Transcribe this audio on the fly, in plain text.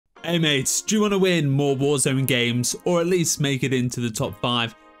Hey mates, do you want to win more Warzone games or at least make it into the top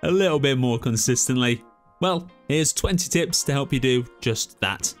 5 a little bit more consistently? Well, here's 20 tips to help you do just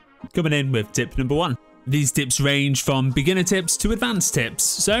that. Coming in with tip number 1. These tips range from beginner tips to advanced tips,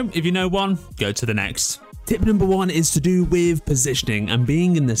 so if you know one, go to the next. Tip number 1 is to do with positioning and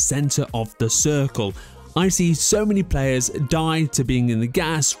being in the center of the circle. I see so many players die to being in the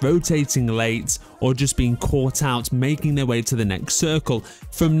gas, rotating late, or just being caught out making their way to the next circle.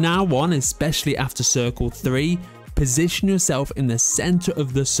 From now on, especially after circle 3, position yourself in the center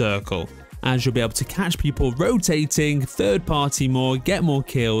of the circle, as you'll be able to catch people rotating, third party more, get more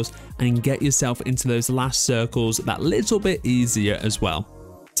kills, and get yourself into those last circles that little bit easier as well.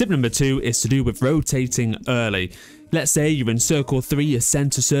 Tip number 2 is to do with rotating early. Let's say you're in circle 3, a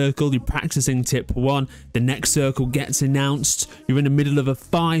center circle, you're practicing tip 1, the next circle gets announced, you're in the middle of a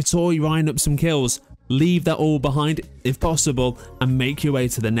fight or you're eyeing up some kills. Leave that all behind if possible and make your way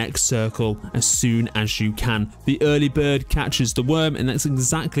to the next circle as soon as you can. The early bird catches the worm, and that's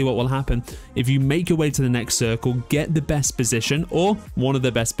exactly what will happen. If you make your way to the next circle, get the best position or one of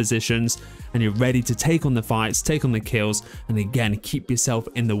the best positions, and you're ready to take on the fights, take on the kills, and again, keep yourself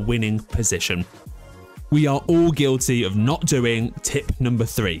in the winning position. We are all guilty of not doing tip number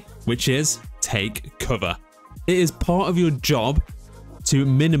 3, which is take cover. It is part of your job to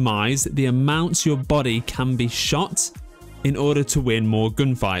minimize the amounts your body can be shot in order to win more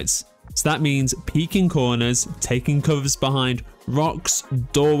gunfights. So that means peeking corners, taking covers behind rocks,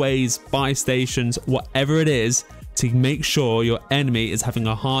 doorways, buy stations, whatever it is, to make sure your enemy is having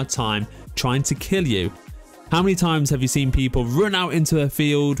a hard time trying to kill you. How many times have you seen people run out into a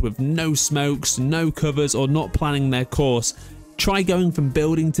field with no smokes, no covers, or not planning their course? Try going from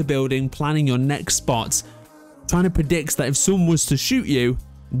building to building, planning your next spot, trying to predict that if someone was to shoot you,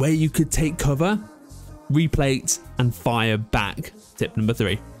 where you could take cover, replate, and fire back. Tip number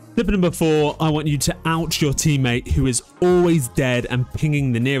 3. Tip number 4, I want you to out your teammate who is always dead and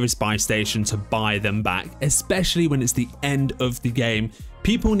pinging the nearest buy station to buy them back, especially when it's the end of the game.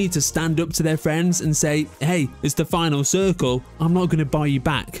 People need to stand up to their friends and say, hey, it's the final circle, I'm not going to buy you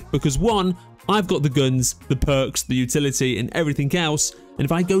back, because 1, I've got the guns, the perks, the utility, and everything else, and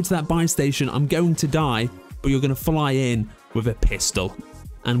if I go to that buy station, I'm going to die, but you're going to fly in with a pistol.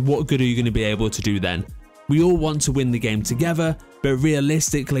 And what good are you going to be able to do then? We all want to win the game together, but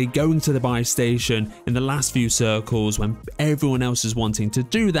realistically, going to the buy station in the last few circles when everyone else is wanting to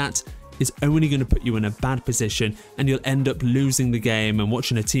do that is only going to put you in a bad position, and you'll end up losing the game and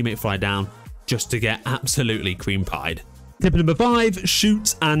watching a teammate fly down just to get absolutely cream pied. Tip number 5,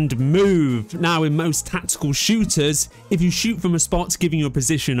 shoot and move. Now, in most tactical shooters, if you shoot from a spot giving your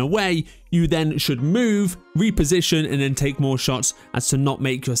position away, you then should move, reposition, and then take more shots as to not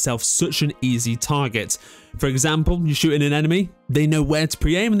make yourself such an easy target. For example, you're shooting an enemy, they know where to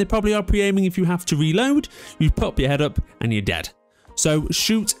pre-aim, and they probably are pre-aiming if you have to reload, you pop your head up and you're dead. So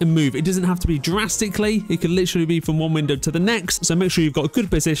shoot and move. It doesn't have to be drastically, it can literally be from one window to the next, so make sure you've got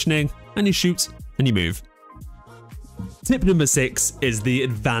good positioning and you shoot and you move. Tip number 6 is the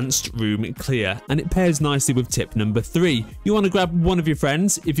advanced room clear, and it pairs nicely with tip number 3. You want to grab one of your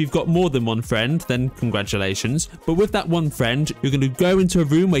friends. If you've got more than one friend, then congratulations. But with that one friend, you're going to go into a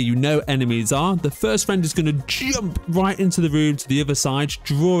room where you know enemies are. The first friend is going to jump right into the room to the other side,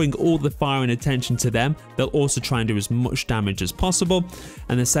 drawing all the fire and attention to them. They'll also try and do as much damage as possible.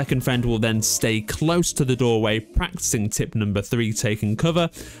 And the second friend will then stay close to the doorway, practicing tip number 3, taking cover,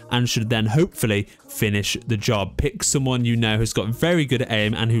 and should then hopefully finish the job. Pick someone you know who's got very good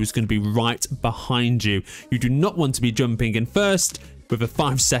aim and who's going to be right behind you. You do not want to be jumping in first with a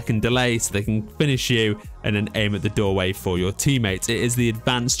 5-second delay so they can finish you and then aim at the doorway for your teammates. It is the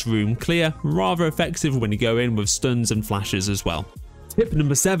advanced room clear, rather effective when you go in with stuns and flashes as well. Tip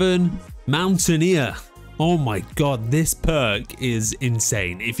number 7, Mountaineer. Oh my god, this perk is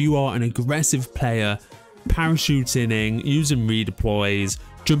insane. If you are an aggressive player, parachuting in, using redeploys,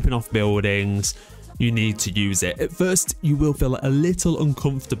 jumping off buildings, you need to use it. At first, you will feel a little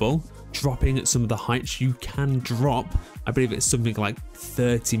uncomfortable dropping at some of the heights you can drop. I believe it's something like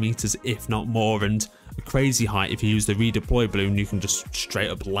 30 meters, if not more, and a crazy height. If you use the redeploy balloon, you can just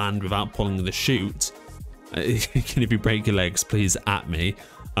straight up land without pulling the chute. If you break your legs, please at me.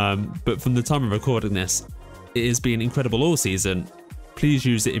 But from the time of recording this, it has been incredible all season. Please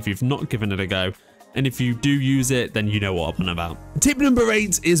use it if you've not given it a go. And if you do use it, then you know what I'm on about. Tip number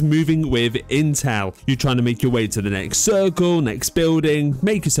 8 is moving with intel. You're trying to make your way to the next circle, next building,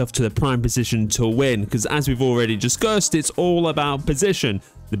 make yourself to the prime position to win, because as we've already discussed, it's all about position.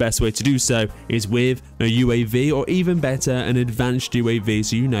 The best way to do so is with a UAV, or even better, an advanced UAV,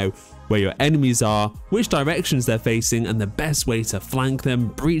 so you know where your enemies are, which directions they're facing, and the best way to flank them,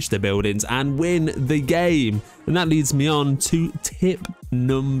 breach the buildings, and win the game. And that leads me on to tip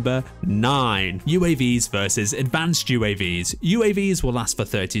number 9. UAVs versus advanced UAVs. UAVs will last for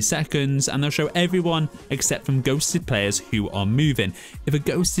 30 seconds and they'll show everyone except from ghosted players who are moving. If a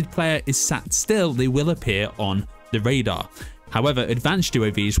ghosted player is sat still, they will appear on the radar. However, advanced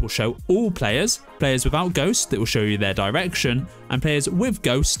UAVs will show all players. Players without ghost, that will show you their direction, and players with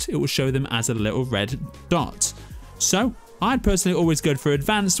ghost, it will show them as a little red dot. So I'd personally always go for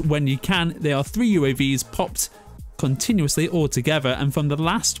advanced when you can. There are 3 UAVs popped continuously all together, and from the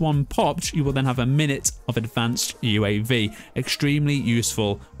last one popped, you will then have a minute of advanced UAV. Extremely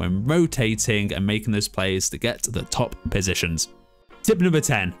useful when rotating and making those plays to get to the top positions. Tip number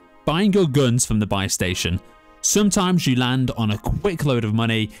 10, buying your guns from the buy station. Sometimes you land on a quick load of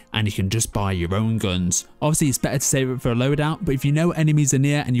money and you can just buy your own guns. Obviously it's better to save it for a loadout, but if you know enemies are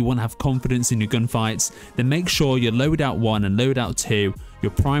near and you want to have confidence in your gunfights, then make sure your loadout 1 and loadout 2,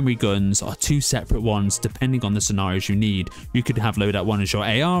 your primary guns, are 2 separate ones depending on the scenarios you need. You could have loadout 1 as your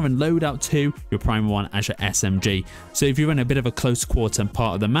AR and loadout 2, your primary one, as your SMG. So if you're in a bit of a close quarter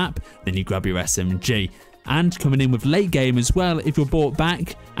part of the map, then you grab your SMG. And coming in with late game as well, if you're bought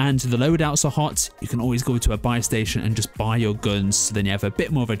back and the loadouts are hot, you can always go to a buy station and just buy your guns, so then you have a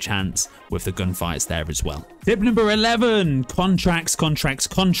bit more of a chance with the gunfights there as well. Tip number 11, contracts.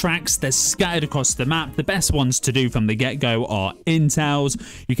 They're scattered across the map. The best ones to do from the get-go are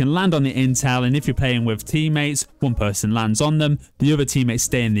intels. You can land on the intel, and if you're playing with teammates, one person lands on them, the other teammates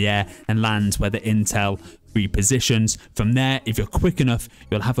stay in the air and land where the intel repositions. From there, if you're quick enough,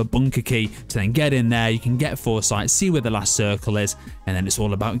 you'll have a bunker key to then get in there. You can get foresight, see where the last circle is, and then it's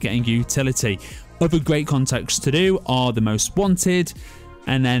all about getting utility. Other great contacts to do are the most wanted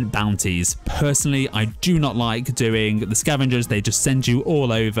and then bounties. Personally, I do not like doing the scavengers. They just send you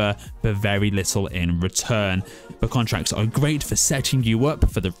all over for very little in return. But contracts are great for setting you up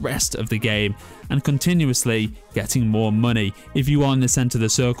for the rest of the game and continuously getting more money. If you are in the center of the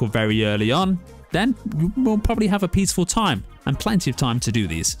circle very early on, then you will probably have a peaceful time and plenty of time to do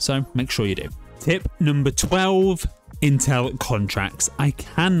these, so make sure you do. Tip number 12, intel contracts. I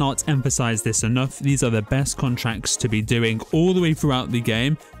cannot emphasize this enough. These are the best contracts to be doing all the way throughout the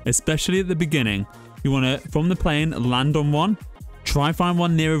game, especially at the beginning. You want to, from the plane, land on one, try find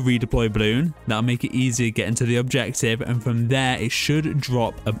one near a redeploy balloon. That'll make it easier to get into the objective, and from there it should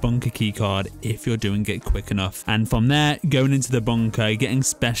drop a bunker key card if you're doing it quick enough. And from there, going into the bunker, getting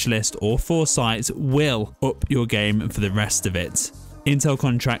specialist or foresight will up your game for the rest of it. Intel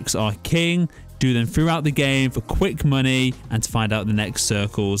contracts are king. Do them throughout the game for quick money and to find out the next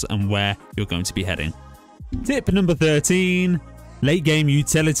circles and where you're going to be heading. Tip number 13, late game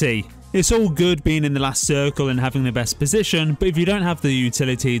utility. It's all good being in the last circle and having the best position, but if you don't have the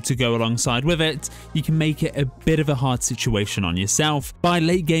utility to go alongside with it, you can make it a bit of a hard situation on yourself. By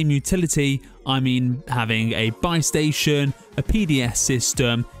late game utility, I mean having a buy station, a PDS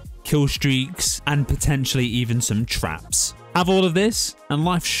system, kill streaks, and potentially even some traps. Have all of this, and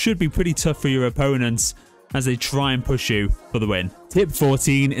life should be pretty tough for your opponents as they try and push you for the win. Tip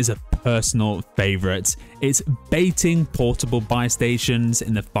 14 is a personal favorite. It's baiting portable buy stations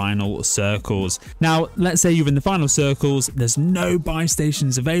in the final circles. Now, let's say you're in the final circles, there's no buy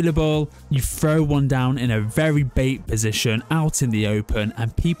stations available. You throw one down in a very bait position out in the open,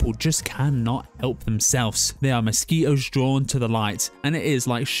 and people just cannot help themselves. They are mosquitoes drawn to the light, and it is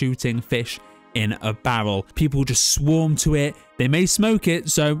like shooting fish in a barrel. People just swarm to it. They may smoke it,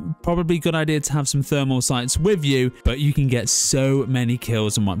 so probably good idea to have some thermal sights with you, but you can get so many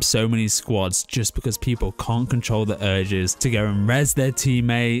kills and wipe so many squads just because people can't control the urges to go and res their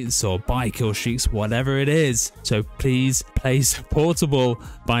teammates or buy kill streaks, whatever it is. So please place a portable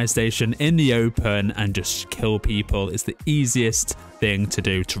buy station in the open and just kill people. It's the easiest thing to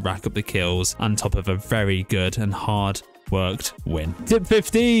do to rack up the kills on top of a very good and hard worked win. Tip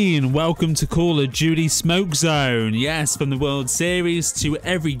 15, welcome to Call of Duty Smoke Zone. Yes, from the World Series to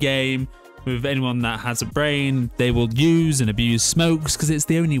every game, with anyone that has a brain, they will use and abuse smokes because it's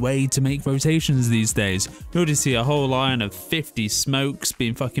the only way to make rotations these days. You'll just see a whole line of 50 smokes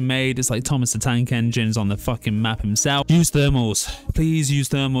being fucking made. It's like Thomas the Tank Engine's on the fucking map himself. Use thermals. Please use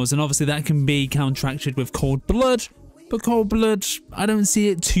thermals. And obviously that can be counteracted with cold blood, but cold blood, I don't see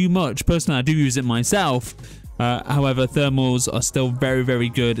it too much. Personally, I do use it myself. However, thermals are still very, very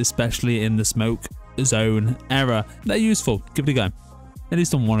good, especially in the smoke zone era. They're useful. Give it a go. At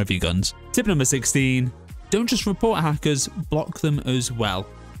least on one of your guns. Tip number 16. Don't just report hackers, block them as well.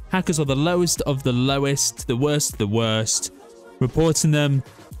 Hackers are the lowest of the lowest, the worst of the worst. Reporting them,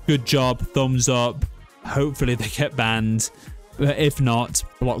 good job, thumbs up. Hopefully they get banned. If not,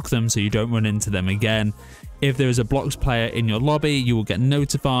 block them so you don't run into them again. If there is a blocked player in your lobby, you will get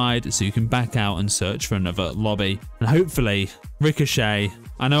notified so you can back out and search for another lobby. And hopefully, Ricochet,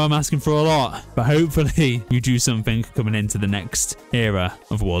 I know I'm asking for a lot, but hopefully you do something coming into the next era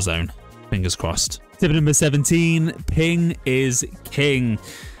of Warzone. Fingers crossed. Tip number 17, ping is king.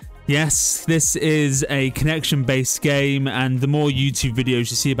 Yes, this is a connection-based game, and the more YouTube videos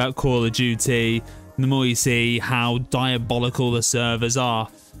you see about Call of Duty, the more you see how diabolical the servers are.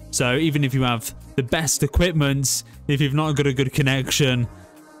 So even if you have the best equipment, if you've not got a good connection,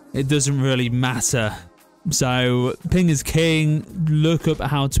 it doesn't really matter. So ping is king. Look up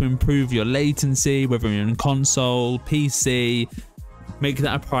how to improve your latency, whether you're in console, PC. Make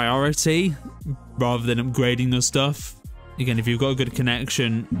that a priority rather than upgrading your stuff. Again, if you've got a good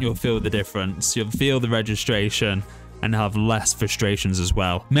connection, you'll feel the difference. You'll feel the registration and have less frustrations as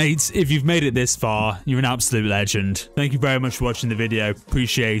well. Mates, if you've made it this far, you're an absolute legend. Thank you very much for watching the video.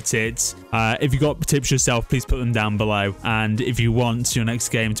 Appreciate it. If you've got tips yourself, please put them down below. And if you want your next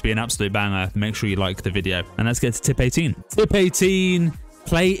game to be an absolute banger, make sure you like the video. And let's get to tip 18. Tip 18,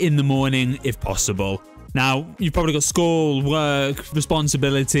 play in the morning if possible. Now, you've probably got school, work,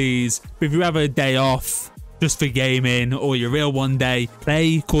 responsibilities, but if you have a day off, just for gaming, or you're real one day,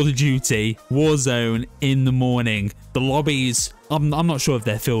 play Call of Duty Warzone in the morning. The lobbies, I'm not sure if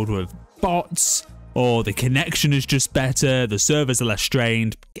they're filled with bots or the connection is just better, the servers are less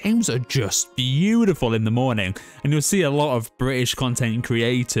strained. Games are just beautiful in the morning, and you'll see a lot of British content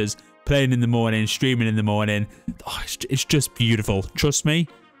creators playing in the morning, streaming in the morning. Oh, it's just beautiful. Trust me,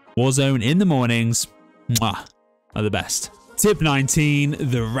 Warzone in the mornings are the best. Tip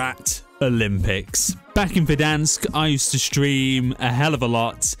 19, the Rat Olympics. Back in Verdansk, I used to stream a hell of a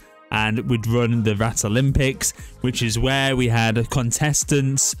lot, and we'd run the Rat Olympics, which is where we had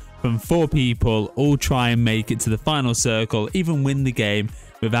contestants from 4 people all try and make it to the final circle, even win the game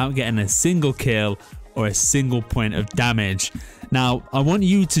without getting a single kill or a single point of damage. Now, I want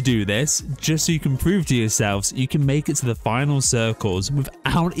you to do this just so you can prove to yourselves you can make it to the final circles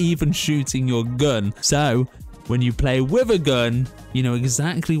without even shooting your gun. So when you play with a gun, you know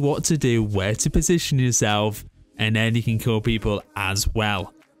exactly what to do, where to position yourself, and then you can kill people as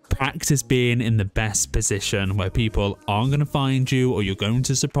well. Practice being in the best position where people aren't going to find you or you're going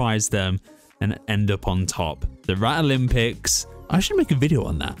to surprise them and end up on top. The Rat Olympics, I should make a video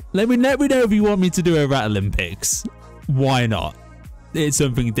on that. Let me know if you want me to do a Rat Olympics. Why not? It's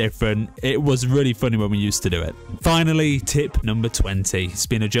something different. It was really funny when we used to do it. Finally, tip number 20. It's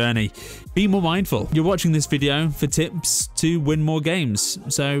been a journey. Be more mindful. You're watching this video for tips to win more games.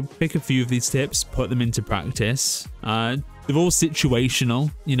 So pick a few of these tips, put them into practice. They're all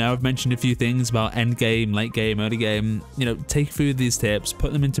situational. You know, I've mentioned a few things about end game, late game, early game. You know, take a few of these tips,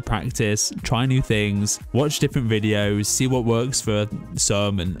 put them into practice, try new things, watch different videos, see what works for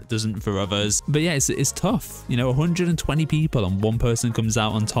some and doesn't for others. But yeah, it's tough. You know, 120 people and one person comes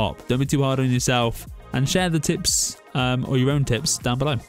out on top. Don't be too hard on yourself, and share the tips or your own tips down below.